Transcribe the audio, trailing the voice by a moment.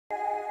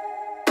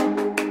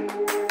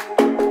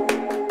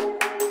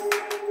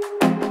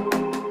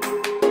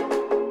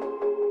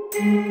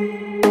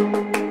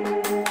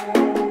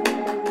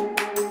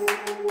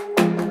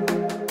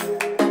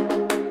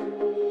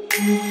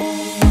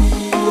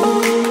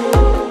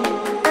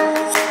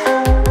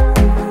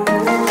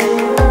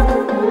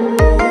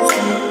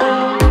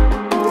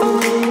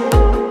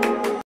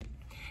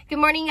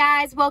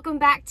guys, welcome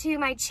back to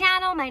my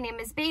channel. My name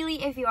is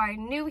Bailey if you are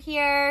new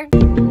here.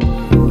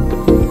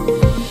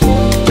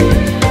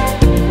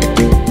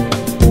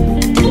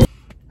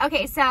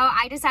 Okay, so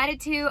I decided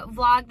to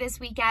vlog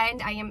this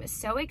weekend. I am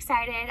so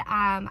excited.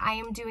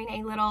 I am doing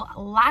a little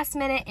last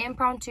minute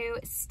impromptu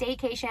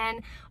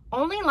staycation,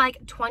 only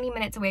like 20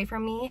 minutes away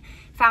from me.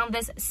 Found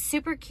this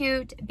super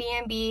cute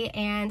B&B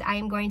and I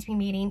am going to be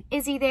meeting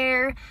Izzy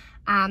there.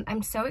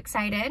 I'm so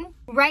excited.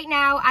 Right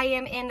now I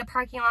am in the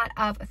parking lot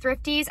of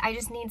Thrifties. I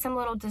just need some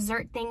little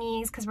dessert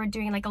thingies because we're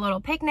doing like a little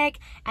picnic,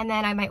 and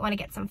then I might want to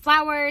get some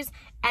flowers,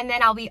 and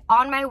then I'll be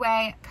on my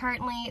way.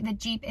 Currently the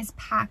Jeep is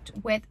packed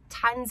with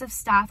tons of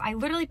stuff. I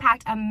literally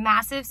packed a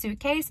massive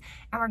suitcase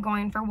and we're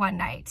going for one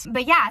night.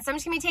 But yeah, so I'm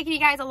just gonna be taking you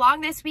guys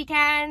along this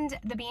weekend.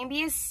 The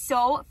B&B is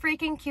so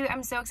freaking cute.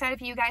 I'm so excited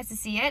for you guys to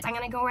see it. I'm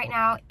gonna go right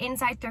now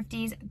inside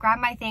Thrifties, grab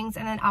my things,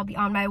 and then I'll be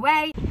on my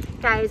way.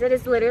 Guys, it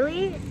is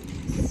literally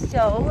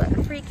so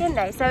freaking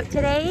nice out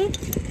today.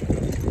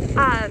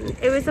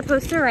 It was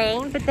supposed to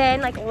rain, but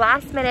then like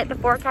last minute the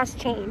forecast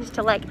changed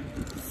to like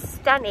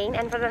stunning,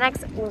 and for the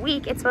next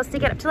week it's supposed to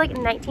get up to like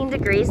 19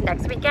 degrees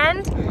next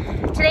weekend.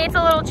 Today it's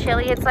a little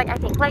chilly. It's like I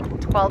think like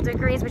 12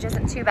 degrees, which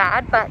isn't too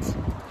bad, but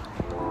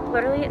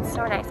literally it's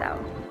so nice out.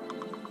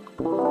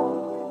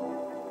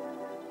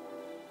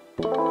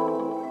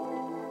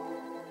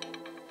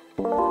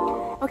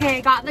 Okay,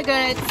 I got the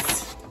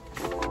goods.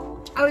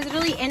 I was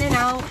really in and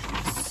out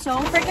so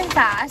freaking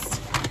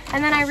fast,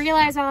 and then I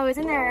realized while I was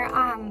in there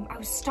I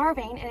was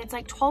starving, and it's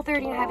like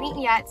 12:30 and I haven't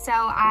eaten yet, so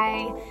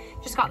I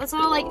just got this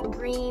little like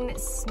green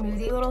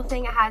smoothie little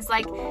thing. It has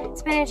like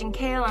spinach and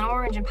kale and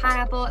orange and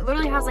pineapple. It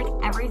literally has like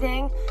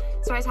everything.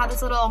 So I just have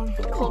this little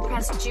cold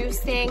pressed juice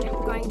thing.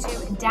 I'm going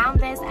to down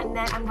this, and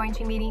then I'm going to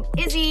be meeting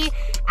Izzy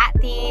at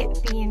the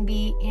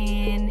B&B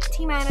in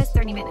T-minus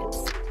 30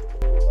 minutes.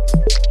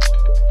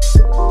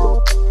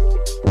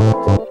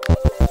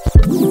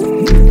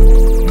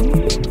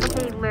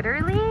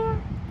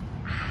 Literally,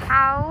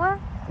 how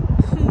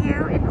cute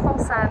and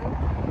wholesome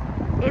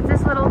is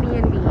this little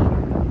B&B?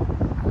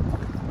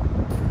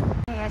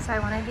 Okay, so I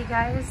want to give you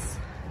guys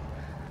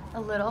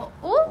a little,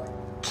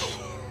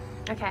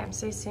 okay,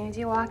 so as soon as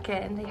you walk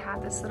in, they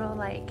have this little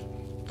like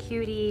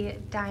cutie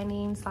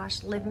dining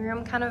 / living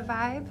room kind of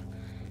vibe.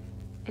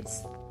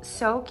 It's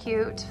so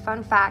cute.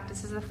 Fun fact,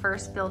 this is the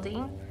first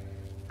building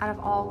out of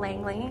all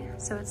Langley,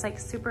 so it's like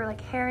super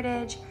like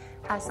heritage,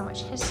 has so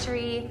much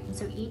history.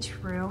 So each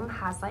room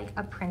has like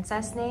a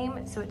princess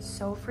name, so it's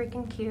so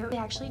freaking cute. They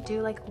actually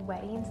do like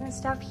weddings and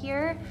stuff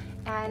here,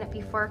 and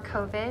before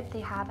COVID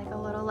they had like a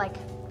little like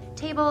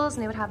tables,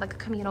 and they would have like a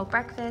communal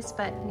breakfast,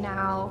 but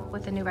now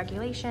with the new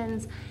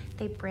regulations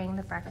they bring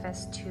the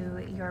breakfast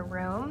to your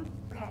room.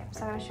 Okay,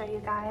 so I'm gonna show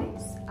you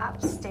guys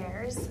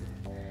upstairs.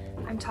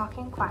 I'm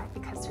talking quiet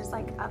because there's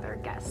like other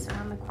guests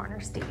around the corner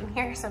staying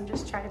here, so I'm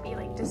just trying to be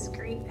like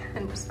discreet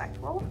and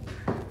respectful.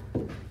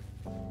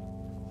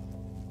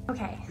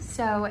 Okay,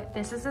 so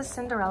this is a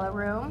Cinderella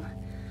room.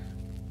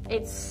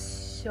 It's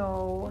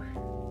so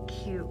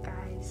cute,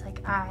 guys.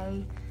 Like,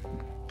 I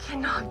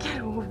cannot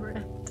get over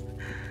it.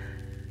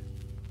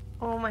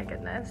 Oh my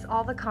goodness,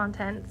 all the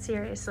content,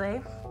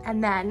 seriously.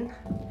 And then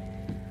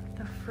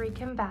the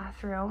freaking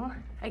bathroom.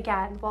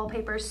 Again,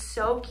 wallpaper's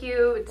so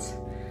cute.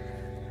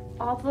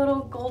 All the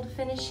little gold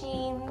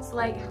finishings.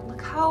 Like,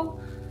 look how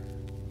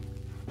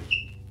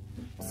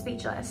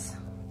speechless.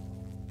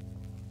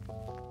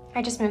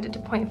 I just moved it to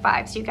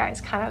 0.5 so you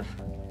guys kind of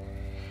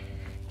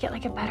get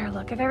like a better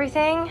look of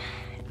everything.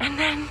 And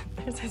then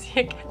there's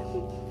Izzy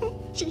again.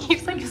 She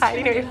keeps like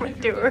hiding away from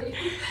the door.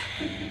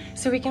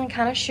 So we can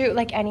kind of shoot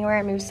like anywhere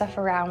and move stuff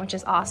around, which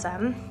is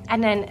awesome.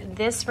 And then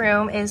this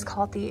room is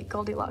called the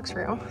Goldilocks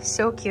room.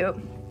 So cute.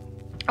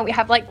 And we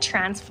have like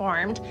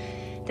transformed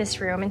this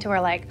room into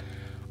our like,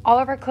 all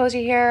of our clothes are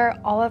here,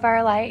 all of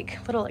our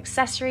like little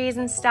accessories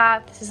and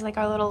stuff. This is like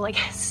our little like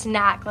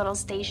snack, little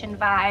station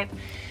vibe.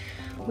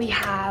 We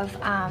have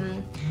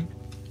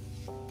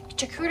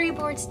charcuterie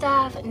board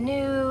stuff,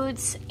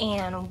 nudes,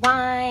 and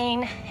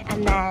wine.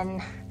 And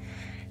then,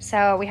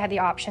 so we had the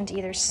option to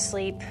either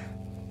sleep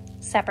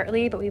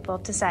separately, but we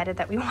both decided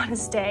that we want to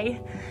stay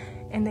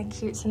in the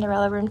cute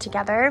Cinderella room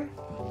together.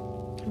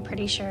 I'm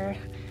pretty sure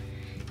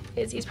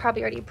Izzy's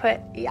probably already put,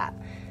 yeah.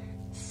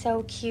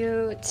 So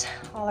cute,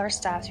 all our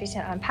stuff, so we just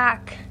need to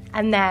unpack.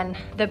 And then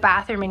the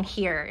bathroom in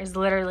here is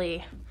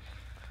literally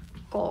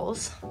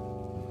goals.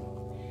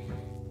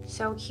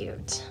 So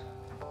cute.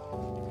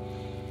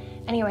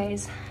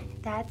 Anyways,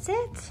 that's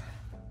it.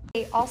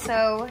 They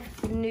also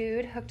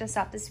Nude hooked us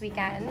up this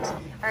weekend.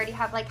 I already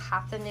have like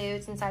half the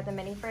nudes inside the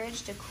mini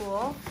fridge to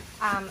cool,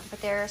 but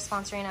they're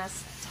sponsoring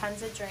us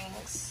tons of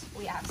drinks.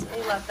 We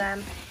absolutely love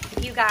them.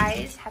 If you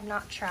guys have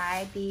not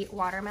tried the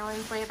watermelon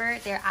flavor,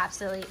 they're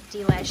absolutely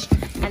delish.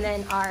 And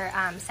then our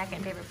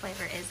second favorite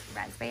flavor is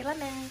raspberry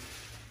lemon.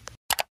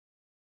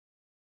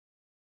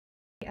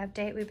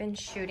 Update, we've been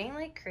shooting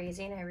like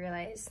crazy, and I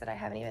realized that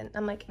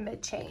I'm like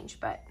mid-change,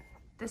 but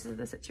this is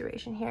the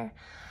situation here.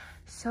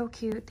 So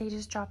cute. They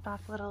just dropped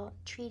off little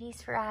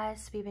treaties for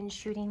us. We've been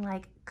shooting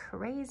like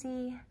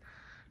crazy.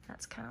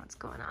 that's kind of what's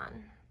going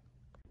on.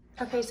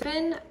 Okay, so I've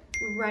been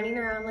running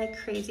around like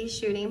crazy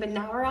shooting, but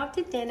now we're off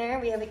to dinner.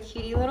 We have a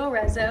cutie little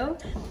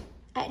rezo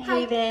at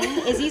Haven.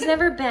 Izzy's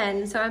never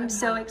been, so I'm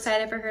so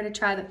excited for her to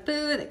try the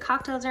food. The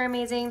cocktails are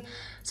amazing.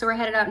 So we're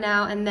headed out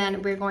now, and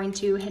then we're going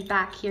to head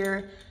back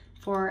here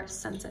for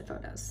sunset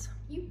photos.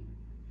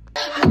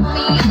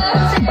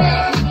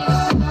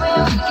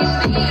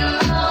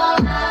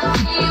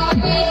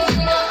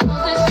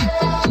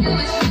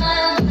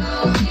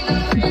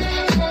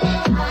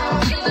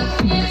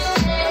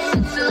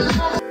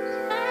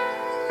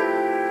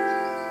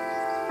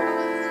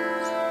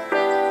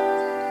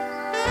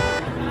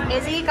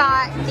 Izzy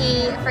got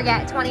the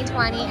Forget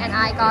 2020 and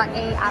I got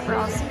a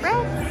Aperol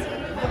Spritz.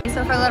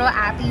 So for a little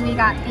appy, we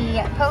got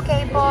the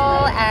poke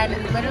bowl, and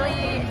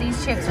literally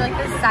these chips are like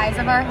the size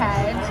of our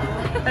head,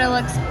 but it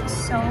looks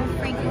so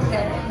freaking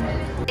good.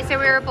 So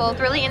we were both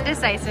really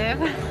indecisive.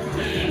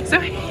 So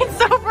it's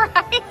so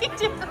bright,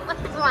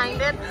 like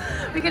blinded.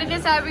 We couldn't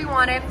decide what we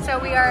wanted, so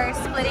we are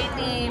splitting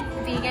the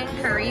vegan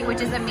curry,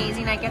 which is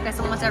amazing. I get this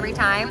almost every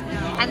time.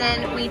 And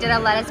then we did a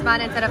lettuce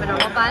bun instead of a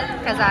normal bun,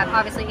 because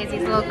obviously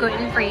Izzy's a little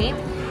gluten-free.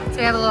 So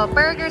we have a little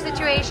burger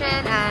situation,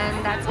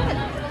 and that's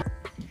it.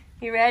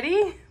 You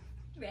ready?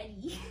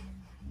 Ready.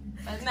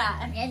 What's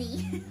that?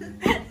 Ready.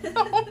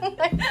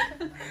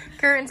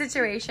 Current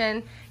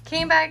situation.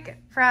 Came back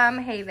from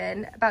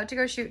Haven, about to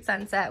go shoot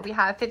sunset. We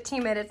have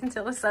 15 minutes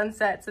until the sun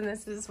sets, and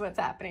this is what's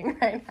happening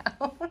right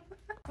now.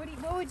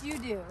 What would you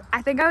do?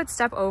 I think I would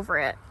step over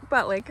it,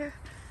 but like,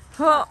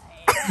 oh.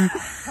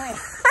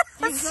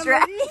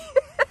 Stretch.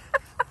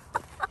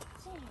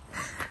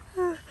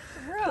 Bro.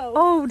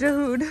 Oh,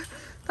 dude,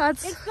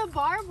 that's It's the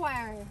barbed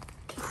wire.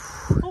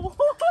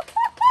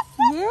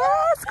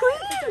 yes,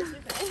 queen.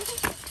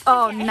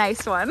 Oh,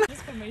 nice one.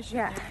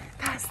 Yeah,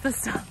 pass the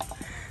stuff.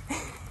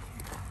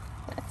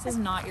 This is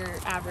not your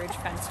average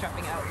fence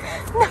jumping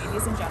outfit,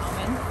 ladies and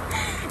gentlemen.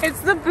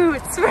 It's the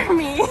boots for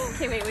me.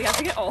 Okay, wait, we have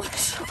to get Oh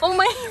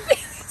my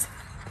face.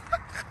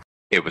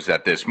 It was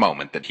at this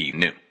moment that he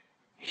knew.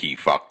 He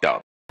fucked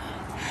up.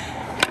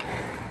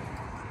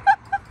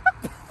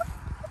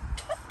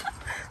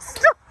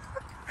 Stop.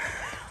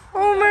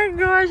 Oh my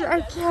gosh, I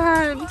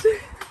can't.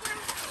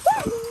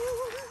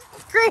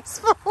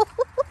 Graceful.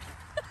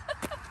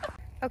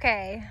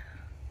 Okay,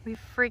 we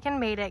freaking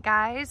made it,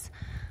 guys.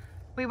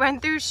 We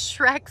went through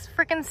Shrek's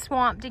freaking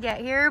swamp to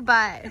get here,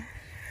 but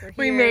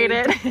we made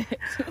it.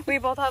 We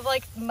both have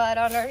like mud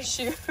on our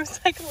shoes,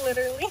 like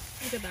literally.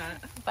 Look at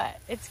that. But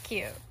it's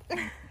cute.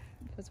 It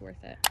was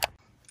worth it.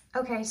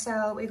 Okay,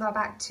 so we got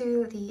back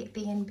to the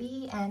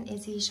B&B and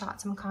Izzy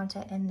shot some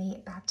content in the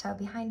bathtub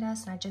behind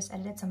us, and I just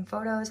edited some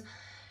photos.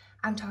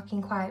 I'm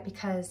talking quiet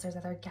because there's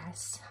other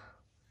guests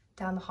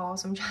down the hall,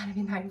 so I'm trying to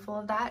be mindful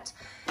of that.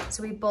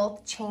 So we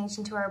both changed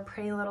into our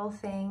pretty little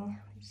thing.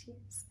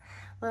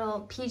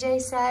 Little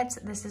PJ set.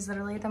 This is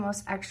literally the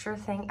most extra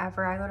thing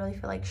ever. I literally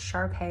feel like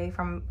Sharpay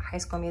from High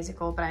School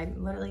Musical, but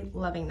I'm literally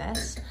loving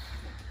this.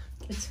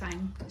 It's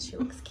fine. She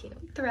looks cute.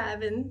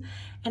 Thriving.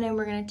 And then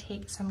we're gonna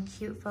take some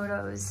cute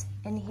photos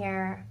in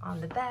here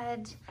on the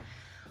bed.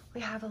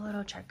 We have a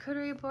little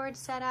charcuterie board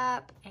set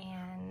up,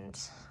 and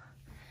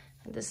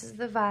this is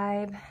the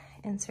vibe.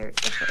 Insert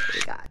the photo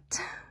we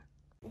got.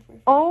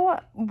 Oh,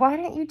 why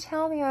didn't you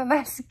tell me my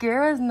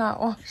mascara is not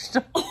washed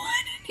off? Oh,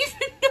 I didn't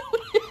even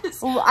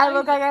notice. I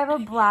look like I have a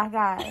black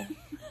eye.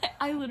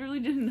 I literally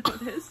didn't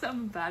notice.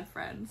 I'm a bad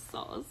friend.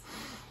 Sauce.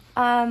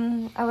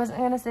 I wasn't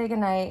gonna say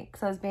goodnight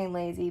because I was being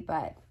lazy,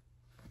 but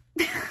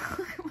Look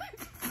at my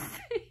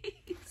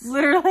face.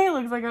 literally it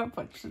looks like I got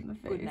punched in the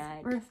face. Good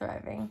night. We're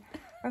thriving.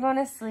 We're going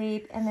to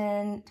sleep, and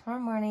then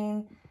tomorrow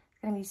morning it's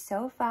gonna be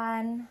so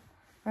fun.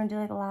 We're gonna do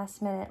like a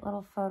last minute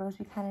little photos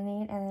we kind of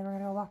need, and then we're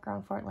gonna go walk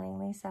around Fort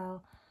Langley.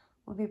 So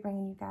we'll be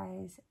bringing you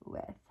guys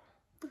with.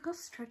 Look how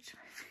stretched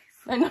my face.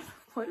 I know.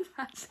 What is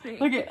happening?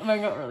 Look at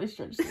mine got really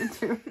stretched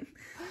too.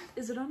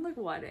 Is it on like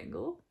wide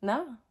angle?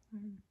 No.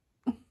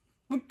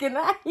 Good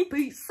night.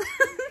 Peace.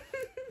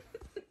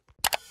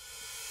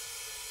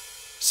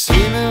 See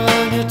me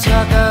when you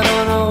talk, I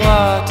don't know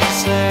what to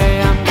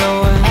say. I'm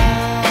going.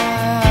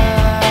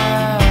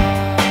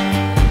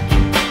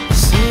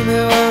 See me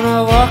when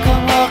I walk,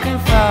 I'm walking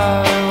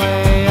far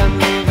away. I'm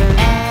leaving.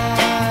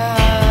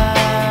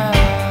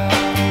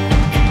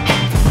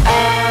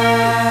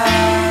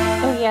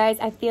 Okay guys,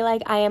 I feel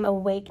like I am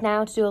awake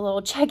now to do a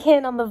little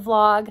check-in on the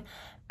vlog.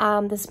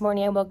 This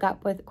morning I woke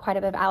up with quite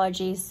a bit of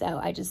allergies, so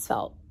I just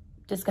felt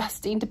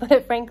disgusting, to put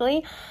it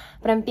frankly,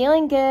 but I'm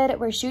feeling good.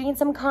 We're shooting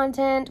some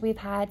content. We've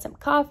had some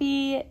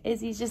coffee.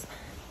 Izzy's just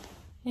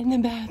in the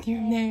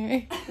bathroom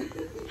there.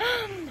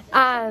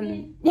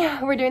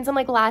 Yeah, we're doing some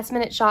like last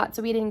minute shots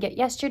so we didn't get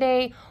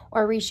yesterday,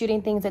 or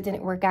reshooting things that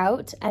didn't work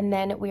out, and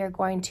then we are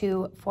going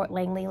to Fort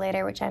Langley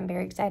later, which I'm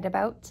very excited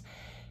about.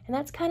 And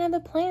that's kind of the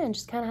plan,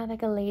 just kind of have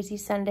like a lazy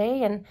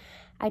Sunday, and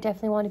I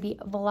definitely want to be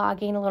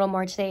vlogging a little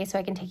more today so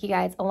I can take you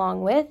guys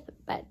along with,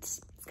 but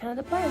it's kind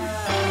of the plan.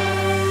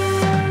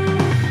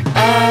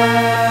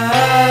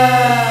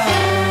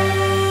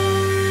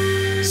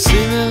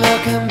 See me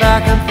looking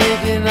back, I'm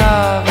thinking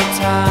of a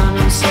time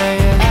and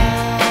saying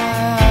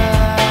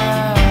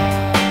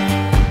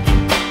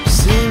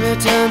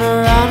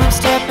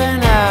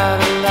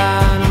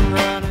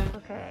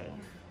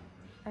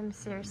I'm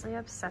seriously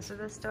obsessed with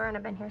this store and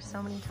I've been here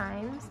so many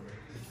times,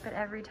 but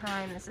every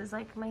time this is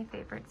like my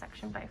favorite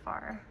section by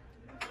far.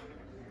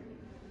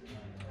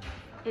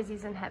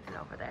 Izzy's in heaven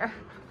over there.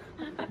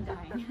 I'm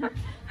dying. This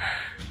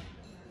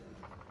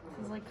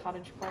is like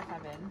cottagecore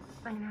heaven.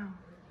 I know.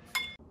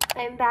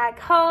 I'm back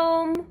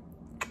home.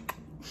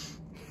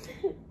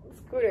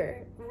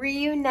 Scooter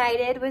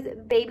reunited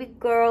with baby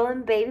girl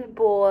and baby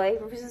boy.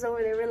 Rufus is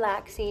over there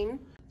relaxing.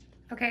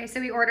 Okay, so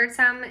we ordered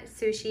some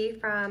sushi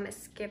from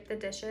Skip the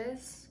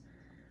Dishes.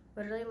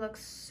 Literally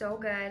looks so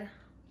good.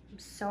 I'm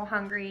so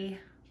hungry.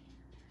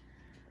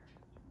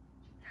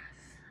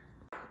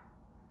 Yes.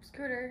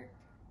 Scooter.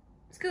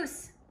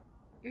 Scoos.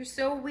 You're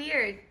so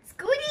weird.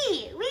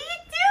 Scooty, what are you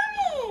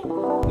doing?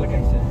 Like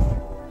I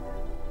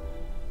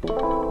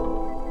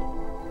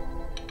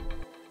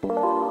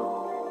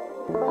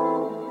said.